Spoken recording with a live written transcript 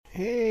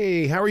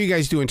Hey, how are you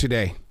guys doing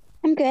today?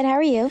 I'm good. How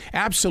are you?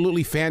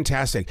 Absolutely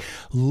fantastic.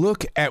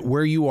 Look at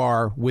where you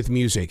are with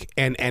music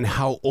and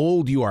how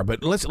old you are.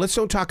 But let's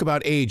don't talk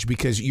about age,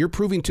 because you're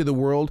proving to the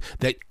world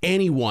that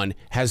anyone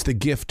has the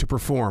gift to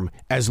perform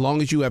as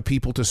long as you have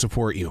people to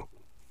support you.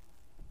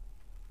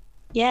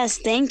 Yes,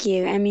 thank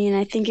you. I mean,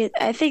 I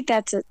think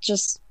that's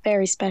just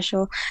very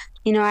special.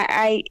 You know,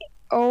 I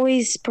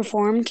always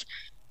performed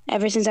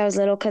ever since I was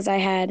little because I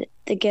had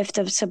the gift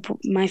of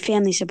my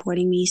family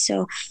supporting me.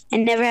 So I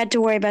never had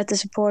to worry about the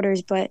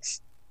supporters, but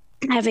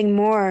having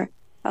more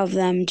of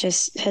them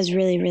just has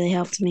really, really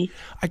helped me.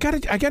 I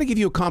gotta give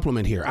you a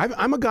compliment here.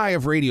 I'm a guy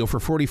of radio for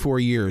 44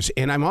 years,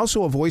 and I'm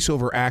also a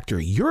voiceover actor.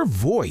 Your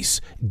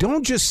voice,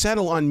 don't just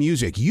settle on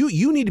music.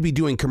 You need to be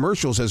doing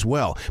commercials as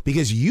well,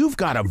 because you've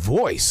got a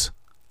voice.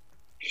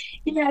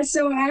 Yeah,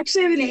 so I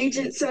actually have an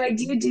agent, so I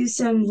do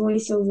some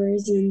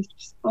voiceovers and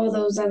all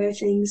those other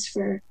things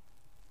for,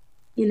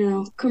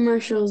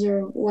 commercials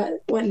or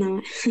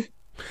whatnot.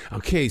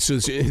 Okay, so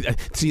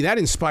see, that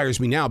inspires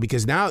me now,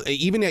 because now,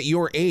 even at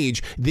your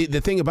age, the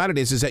thing about it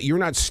is that you're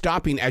not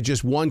stopping at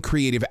just one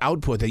creative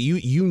output, that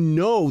you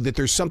know that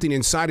there's something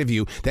inside of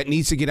you that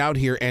needs to get out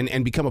here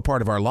and become a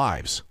part of our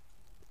lives.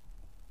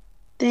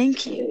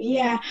 Thank you.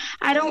 Yeah,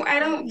 I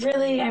don't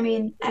really,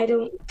 I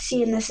don't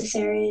see it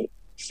necessary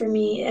for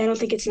me. I don't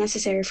think it's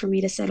necessary for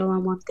me to settle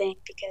on one thing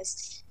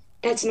because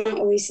that's not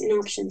always an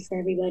option for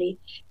everybody.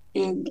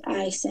 And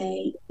I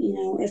say,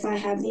 if I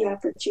have the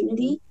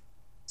opportunity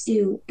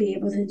to be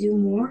able to do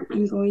more,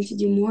 I'm going to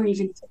do more,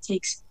 even if it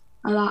takes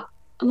a lot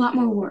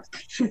more work.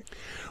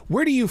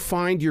 Where do you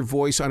find your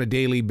voice on a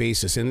daily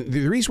basis? And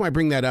the reason why I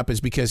bring that up is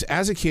because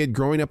as a kid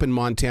growing up in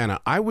Montana,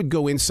 I would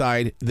go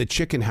inside the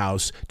chicken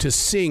house to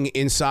sing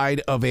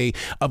inside of a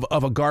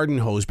garden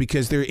hose,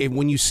 because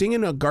when you sing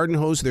in a garden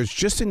hose, there's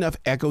just enough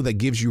echo that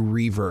gives you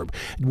reverb.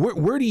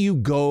 Where do you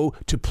go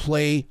to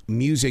play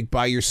music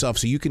by yourself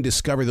so you can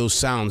discover those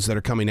sounds that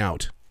are coming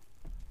out?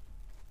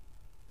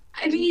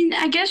 I mean,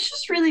 I guess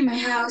just really my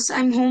house.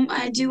 I'm home.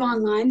 I do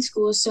online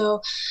school,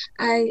 so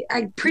I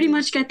pretty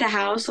much get the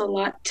house a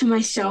lot to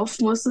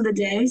myself most of the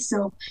day.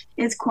 So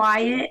it's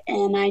quiet,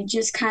 and I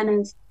just kind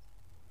of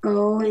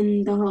go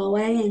in the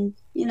hallway, and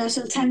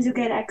sometimes you'll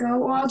get echo,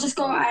 or I'll just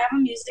go. I have a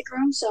music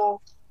room,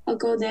 so I'll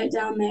go there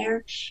down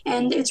there,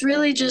 and it's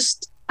really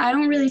just. I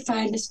don't really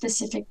find a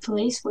specific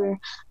place where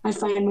I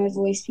find my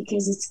voice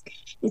because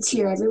it's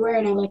here everywhere,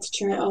 and I like to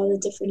try all the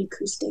different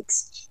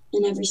acoustics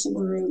in every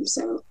single room.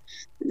 So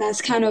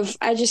that's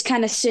I just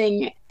kind of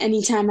sing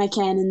anytime I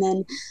can, and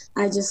then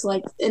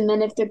and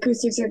then if the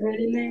acoustics are good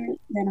in there,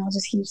 then I'll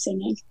just keep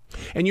singing.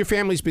 And your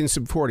family's been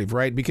supportive,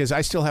 right? Because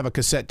I still have a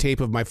cassette tape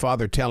of my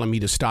father telling me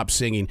to stop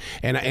singing.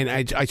 And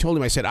I told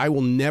him, I said, I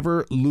will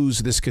never lose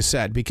this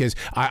cassette, because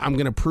I'm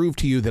going to prove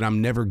to you that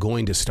I'm never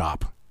going to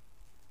stop.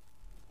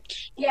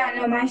 Yeah,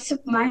 no,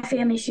 my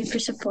family's super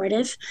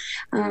supportive.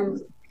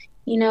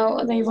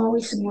 They've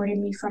always supported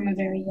me from a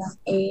very young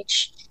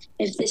age.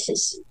 They said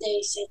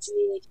to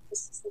me, like, if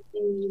this is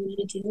something you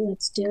want to do,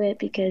 let's do it,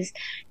 because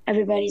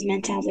everybody's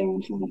meant to have their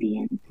own hobby,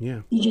 and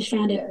yeah, you just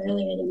found it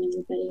earlier than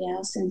everybody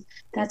else, and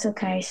that's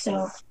okay.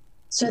 So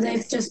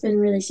they've just been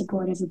really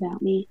supportive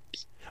about me.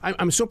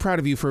 I'm so proud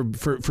of you for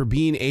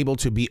being able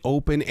to be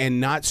open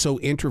and not so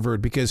introvert,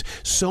 because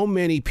so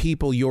many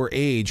people your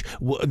age,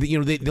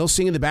 they'll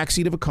sing in the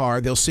backseat of a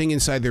car, they'll sing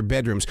inside their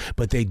bedrooms,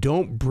 but they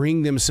don't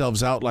bring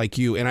themselves out like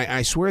you. And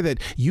I swear that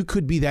you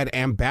could be that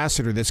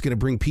ambassador that's going to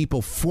bring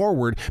people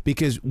forward,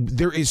 because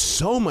there is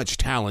so much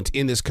talent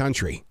in this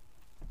country.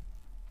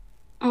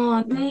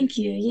 Oh, thank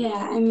you.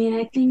 Yeah,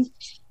 I think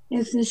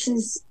if this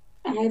is,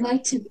 I'm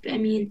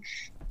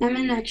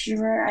an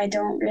extrovert.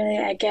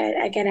 I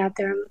get out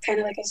there. I'm kind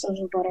of like a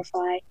social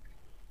butterfly,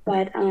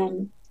 but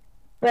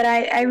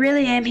I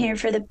really am here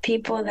for the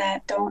people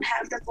that don't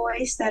have the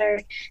voice, that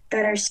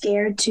are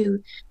scared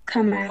to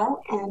come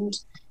out. And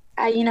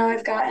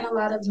I've gotten a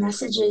lot of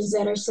messages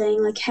that are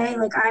saying, like, hey,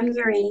 like, I'm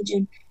your age,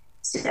 and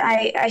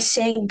I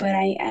sing, but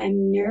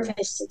I'm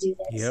nervous to do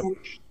this. Yep.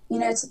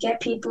 And to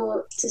get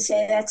people to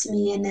say that to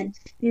me, and then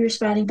me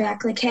responding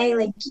back, like, hey,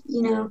 like,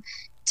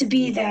 to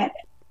be that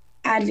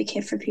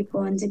advocate for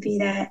people and to be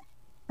that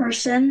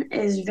person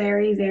is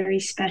very, very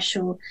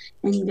special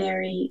and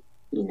very,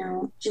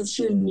 just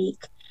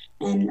unique.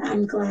 And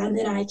I'm glad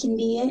that I can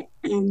be it,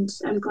 and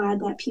I'm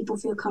glad that people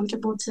feel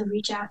comfortable to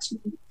reach out to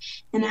me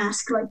and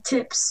ask, like,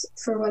 tips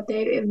for what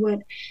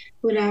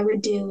I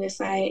would do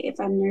if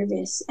I'm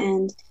nervous,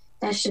 and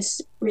that's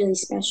just really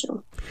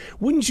special.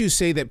 Wouldn't you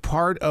say that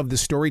part of the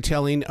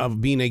storytelling of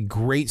being a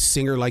great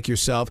singer like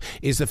yourself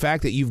is the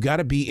fact that you've got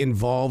to be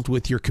involved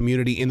with your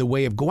community in the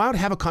way of go out,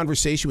 have a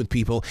conversation with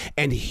people,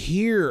 and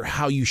hear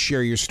how you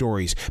share your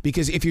stories?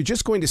 Because if you're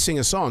just going to sing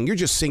a song, you're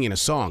just singing a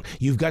song.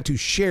 You've got to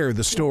share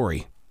the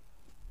story.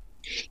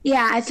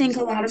 Yeah, I think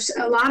a lot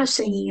of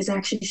singing is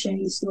actually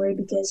sharing the story,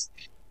 because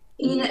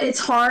it's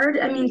hard.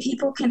 I mean,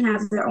 people can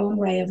have their own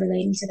way of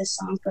relating to the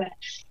song, but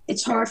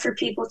it's hard for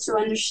people to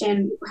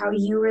understand how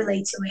you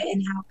relate to it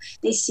and how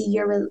they see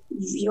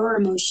your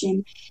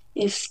emotion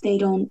if they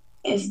don't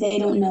if they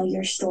don't know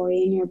your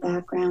story and your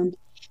background.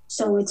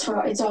 So it's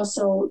hard. It's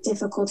also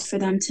difficult for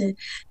them to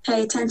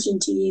pay attention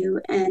to you.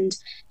 And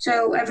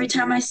so every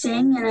time I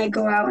sing and I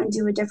go out and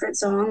do a different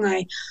song,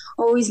 I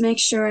always make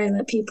sure I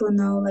let people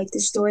know like the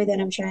story that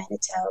I'm trying to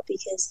tell,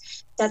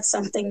 because that's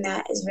something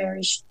that is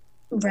very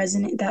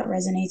that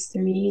resonates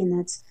through me, and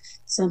that's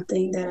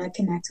something that I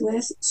connect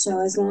with.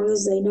 So as long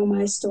as they know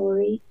my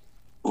story,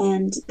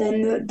 and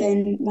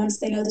then once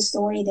they know the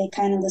story, they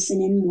kind of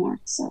listen in more.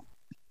 So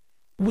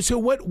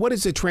what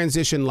is the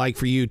transition like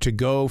for you to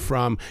go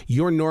from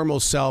your normal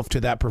self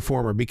to that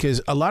performer? Because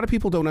a lot of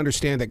people don't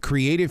understand that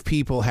creative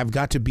people have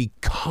got to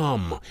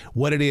become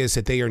what it is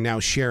that they are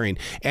now sharing.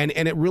 And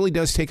it really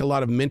does take a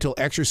lot of mental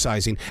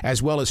exercising,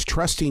 as well as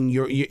trusting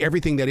your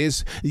everything that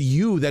is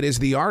you, that is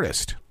the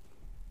artist.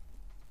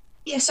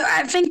 Yeah, so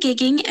I've been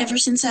gigging ever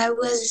since I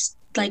was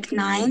like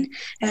 9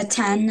 or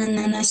 10, and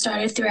then I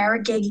started 3-hour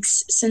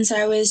gigs since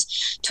I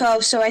was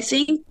 12. So I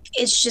think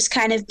it's just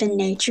kind of been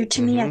nature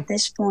to me at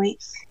this point,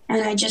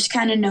 and I just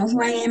kind of know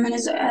who I am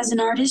as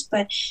an artist.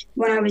 But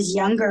when I was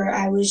younger,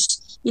 I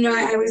was,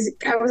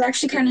 I was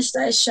actually kind of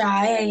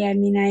shy.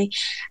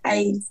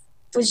 I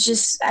was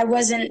just, I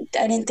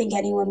didn't think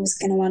anyone was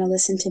going to want to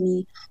listen to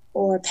me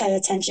or pay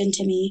attention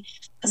to me,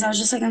 because I was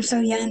just like, I'm so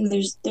young.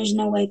 There's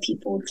no way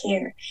people would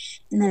care.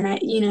 And then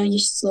you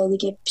slowly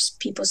get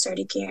people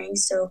started caring.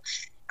 So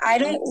I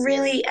don't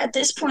really, at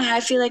this point, I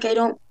feel like I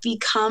don't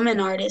become an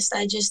artist.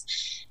 I'm just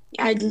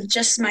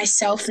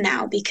myself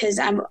now, because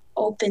I'm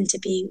open to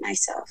being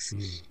myself.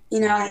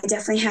 I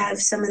definitely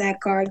have some of that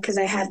guard because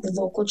I have the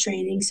vocal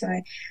training. So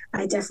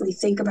I definitely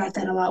think about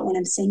that a lot when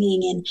I'm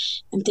singing, and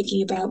I'm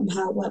thinking about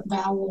what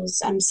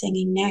vowels I'm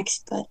singing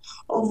next. But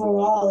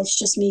overall, it's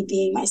just me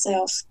being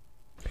myself.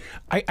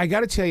 I got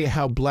to tell you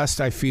how blessed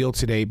I feel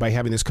today by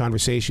having this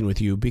conversation with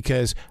you,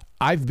 because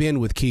I've been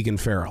with Keegan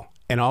Farrell.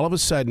 And all of a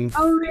sudden,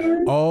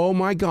 oh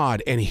my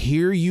God, and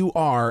here you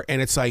are,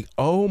 and it's like,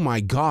 oh my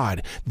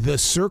God, the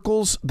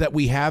circles that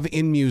we have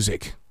in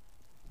music.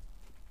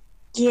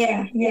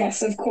 Yeah,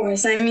 yes, of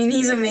course. I mean,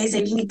 he's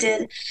amazing. He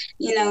did,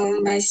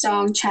 my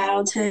song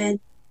Childhood,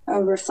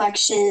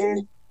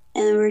 Reflection,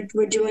 and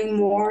we're doing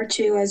more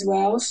too as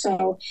well.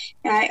 So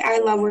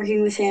I love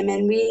working with him,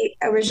 and we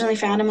originally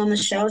found him on the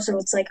show, so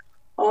it's like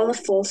all a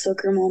full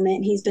circle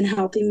moment. He's been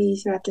helping me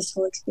throughout this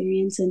whole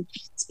experience, and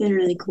it's been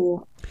really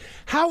cool.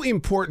 How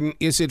important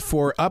is it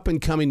for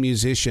up-and-coming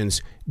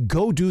musicians,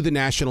 go do the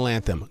national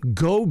anthem,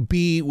 go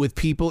be with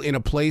people in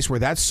a place where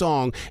that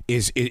song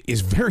is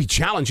very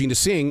challenging to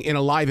sing in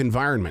a live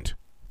environment?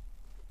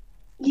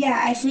 Yeah,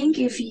 I think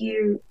if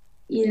you're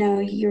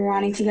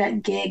wanting to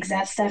get gigs,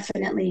 that's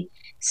definitely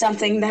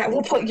something that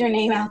will put your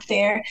name out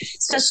there,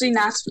 especially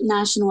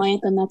national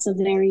anthem. That's a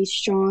very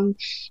strong,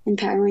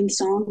 empowering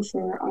song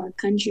for our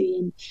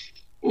country,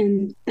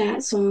 and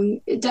that song,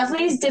 it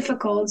definitely is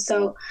difficult.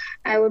 So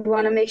I would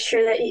want to make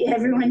sure that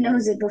everyone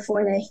knows it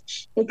before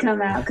they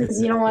come out, because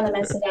you don't want to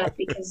mess it up,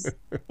 because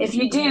if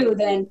you do,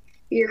 then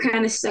you're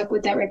kind of stuck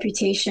with that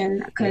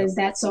reputation, because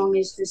that song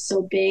is just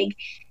so big.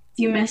 If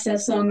you mess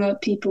that song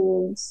up, people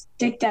will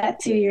stick that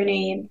to your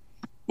name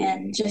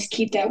and just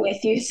keep that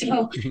with you.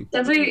 So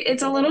definitely,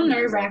 it's a little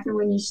nerve-wracking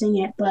when you sing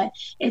it, but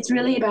it's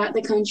really about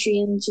the country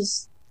and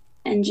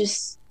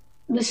just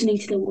listening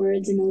to the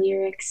words and the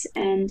lyrics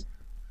and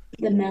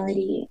the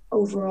melody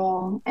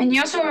overall. And you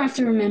also have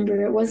to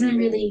remember, it wasn't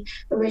really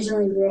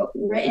originally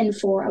written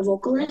for a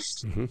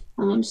vocalist.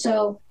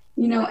 So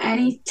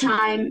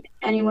anytime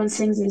anyone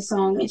sings this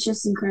song, it's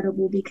just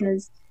incredible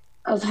because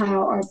of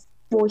how our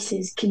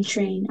voices can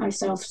train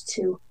ourselves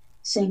to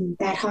sing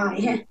that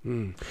high.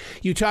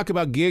 You talk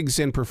about gigs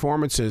and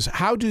performances.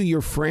 How do your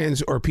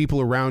friends or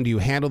people around you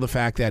handle the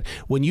fact that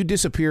when you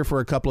disappear for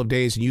a couple of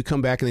days and you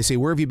come back and they say,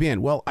 "Where have you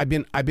been?" Well, I've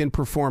been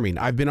performing.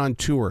 I've been on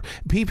tour.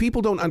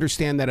 People don't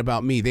understand that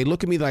about me. They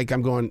look at me like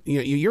I'm going,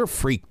 you're a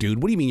freak,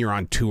 dude. What do you mean you're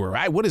on tour?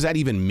 What does that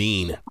even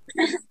mean?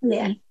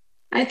 Yeah.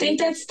 I think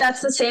that's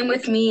the same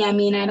with me. I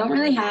mean,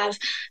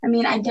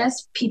 I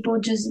guess people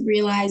just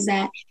realize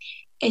that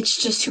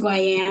it's just who I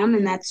am,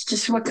 and that's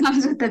just what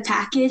comes with the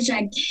package.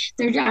 I'm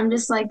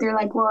just like, they're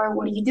like, "Well,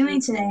 what are you doing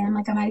today?" I'm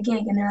like, "I'm at a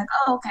gig," and they're like,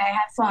 "Oh, okay,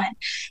 have fun."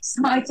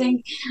 So I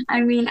think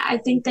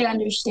they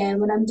understand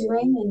what I'm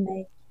doing,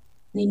 and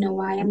they know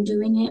why I'm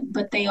doing it,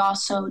 but they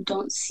also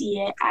don't see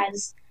it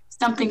as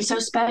something so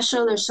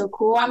special. They're so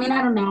cool. I mean,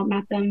 I don't know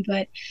about them,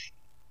 but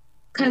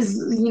because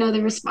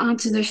the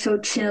responses are so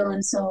chill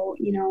and so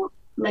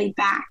laid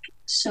back.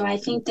 So I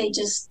think they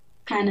just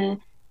kind of,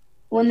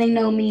 when they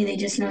know me, they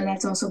just know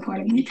that's also part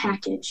of my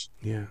package.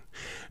 Yeah.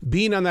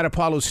 Being on that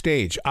Apollo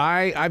stage,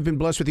 I've been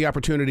blessed with the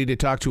opportunity to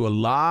talk to a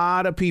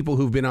lot of people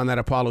who've been on that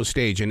Apollo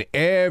stage, and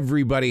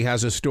everybody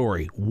has a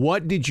story.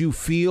 What did you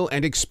feel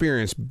and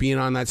experience being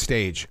on that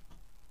stage?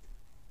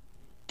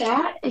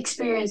 That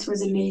experience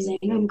was amazing.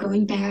 I'm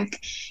going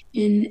back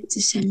in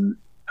December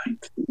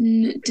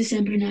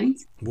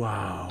 9th.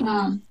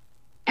 Wow.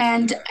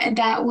 And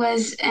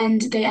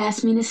they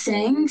asked me to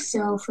sing,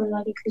 so for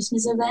like a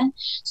Christmas event.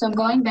 So I'm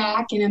going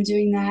back and I'm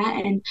doing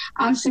that, and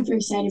I'm super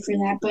excited for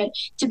that. But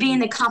to be in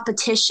the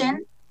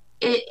competition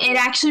it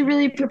actually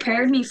really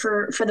prepared me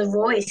for the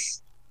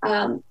voice,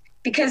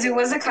 because it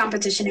was a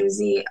competition. It was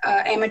the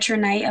amateur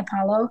night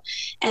Apollo,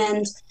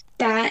 and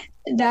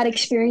that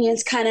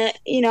experience kind of,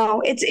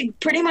 it's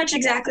pretty much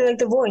exactly like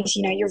the voice.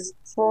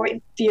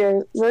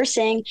 You're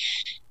versing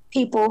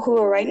people who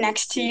are right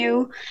next to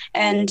you,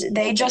 and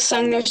they just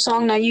sung their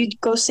song. Now you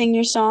go sing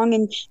your song,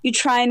 and you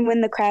try and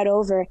win the crowd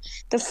over.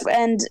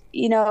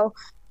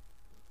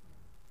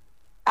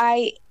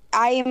 I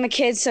I am a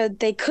kid, so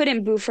they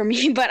couldn't boo for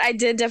me, but I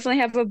did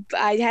definitely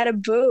I had a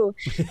boo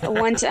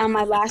once on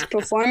my last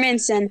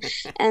performance,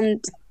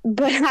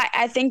 but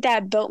I think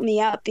that built me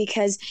up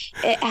because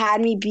it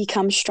had me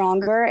become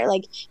stronger,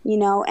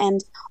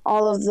 and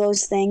all of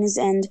those things,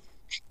 and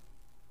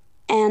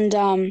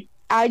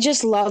I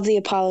just love the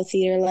Apollo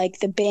Theater. Like,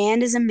 the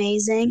band is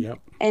amazing. Yep.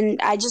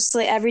 And I just,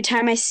 every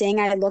time I sing,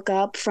 I look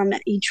up from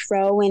each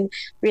row and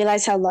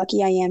realize how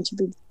lucky I am to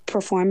be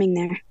performing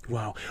there.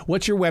 Wow.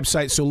 What's your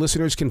website so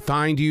listeners can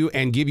find you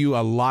and give you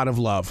a lot of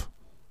love?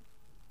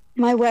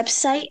 My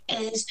website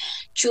is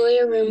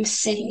Julia Roome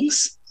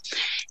Sings,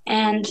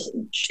 and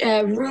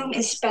Roome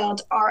is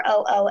spelled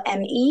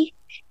RLLME,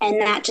 and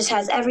that just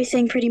has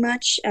everything pretty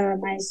much,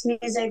 my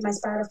music, my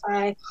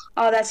Spotify,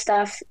 all that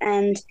stuff,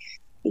 and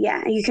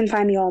yeah, you can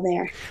find me all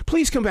there.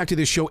 Please come back to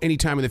this show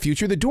anytime in the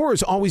future. The door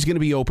is always going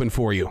to be open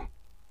for you.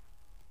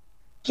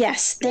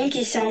 Yes, thank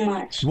you so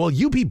much. Well,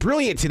 you be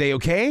brilliant today,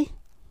 okay?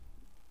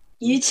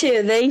 You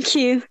too, thank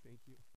you.